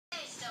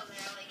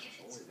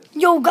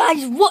Yo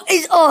guys, what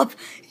is up?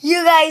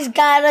 You guys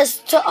got us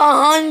to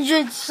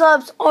 100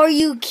 subs. Are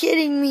you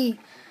kidding me?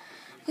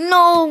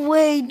 No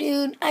way,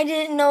 dude. I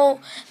didn't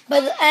know by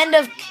the end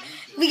of...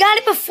 We got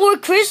it before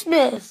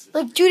Christmas.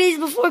 Like 2 days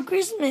before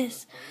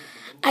Christmas.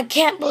 I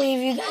can't believe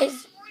you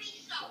guys...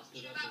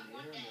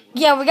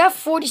 Yeah, we got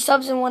 40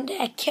 subs in one day.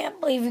 I can't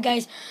believe you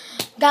guys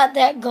got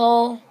that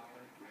goal.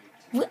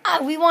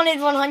 We wanted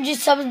 100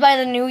 subs by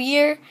the new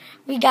year.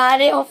 We got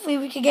it. Hopefully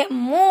we could get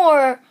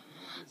more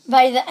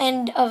by the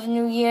end of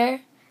New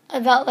Year.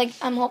 About, like,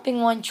 I'm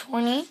hoping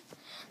 120.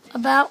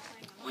 About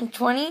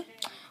 120.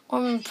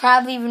 Or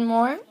probably even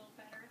more.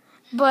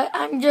 But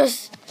I'm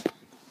just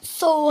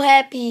so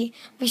happy.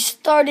 We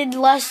started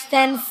less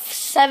than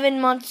 7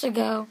 months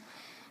ago.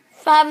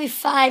 Probably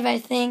 5, I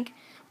think.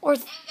 Or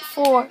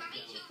 4.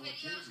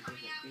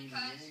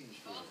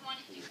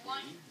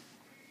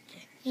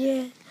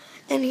 Yeah.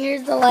 And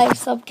here's the live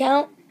sub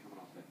count.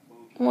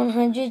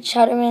 100,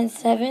 Shadowman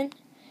 7.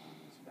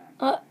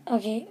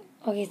 Okay,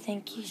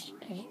 thank you.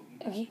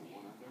 Okay.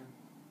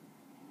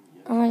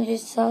 100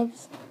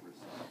 subs.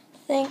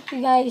 Thank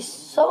you guys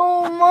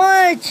so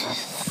much.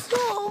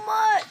 So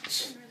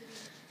much.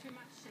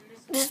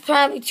 This is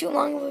probably too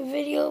long of a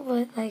video,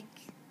 but, like,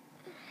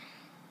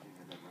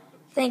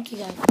 thank you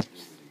guys.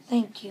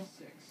 Thank you.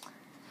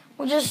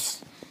 We're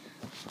just,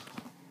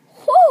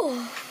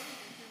 whoo.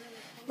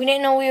 We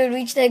didn't know we would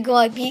reach that goal.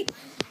 I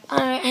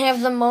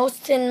have the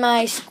most in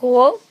my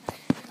school.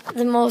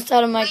 The most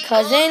out of my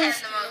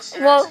cousins.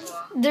 Well,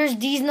 there's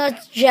D's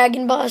Nuts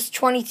Dragon Boss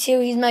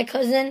 22. He's my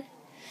cousin.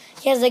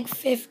 He has like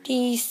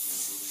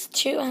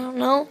 52. I don't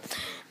know.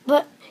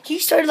 But he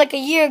started like a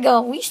year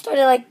ago. We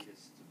started like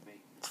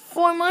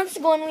 4 months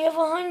ago and we have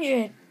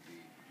 100.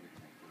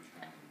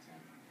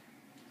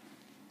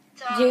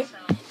 Dude,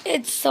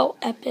 it's so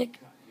epic.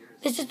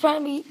 This is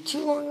probably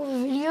too long of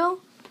a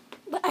video,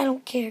 but I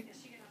don't care.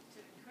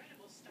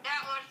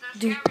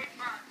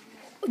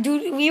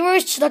 Dude, we were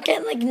stuck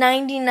at like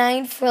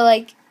 99 for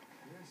like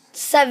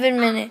 7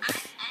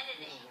 minutes.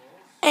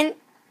 And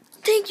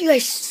thank you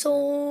guys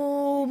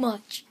so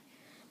much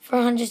for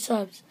 100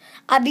 subs.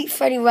 I beat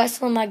Freddie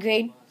Russell in my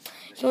grade.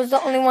 He was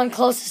the only one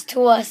closest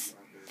to us.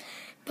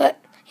 But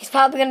he's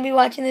probably going to be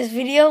watching this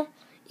video.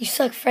 You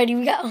suck, Freddie.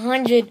 We got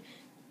 100.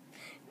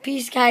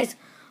 Peace, guys.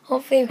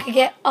 Hopefully we could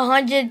get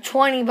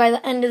 120 by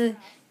the end of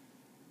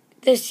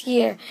this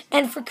year.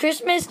 And for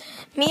Christmas,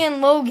 me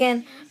and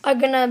Logan are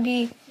going to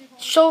be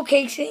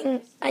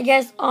showcasing, I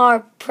guess, our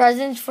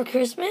presents for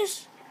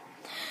Christmas.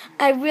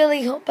 I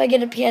really hope I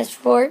get a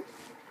PS4.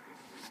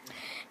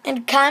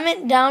 And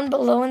comment down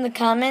below in the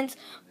comments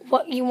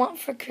what you want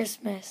for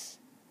Christmas.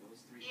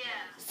 Yeah.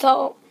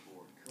 So,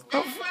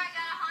 that's where I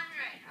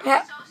got 100. Yeah. I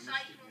was so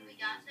excited when we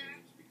got there.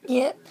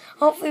 Yeah.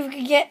 Hopefully we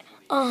could get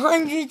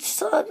 100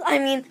 subs. I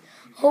mean,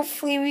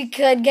 hopefully we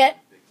could get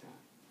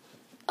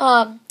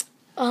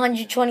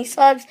 120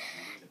 subs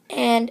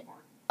and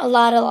a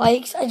lot of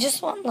likes. I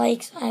just want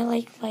likes. I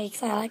like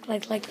likes. I like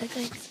likes.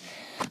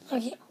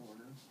 Okay.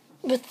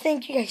 But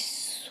thank you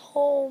guys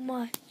so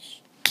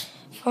much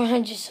for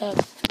 100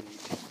 subs.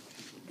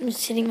 I'm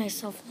just hitting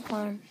myself in the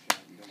arm.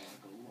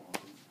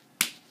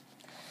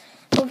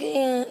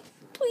 Okay,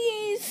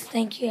 please.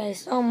 Thank you guys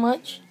so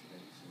much.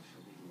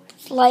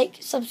 Like,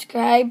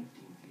 subscribe,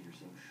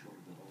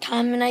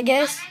 comment, I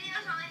guess.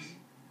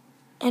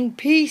 And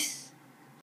peace.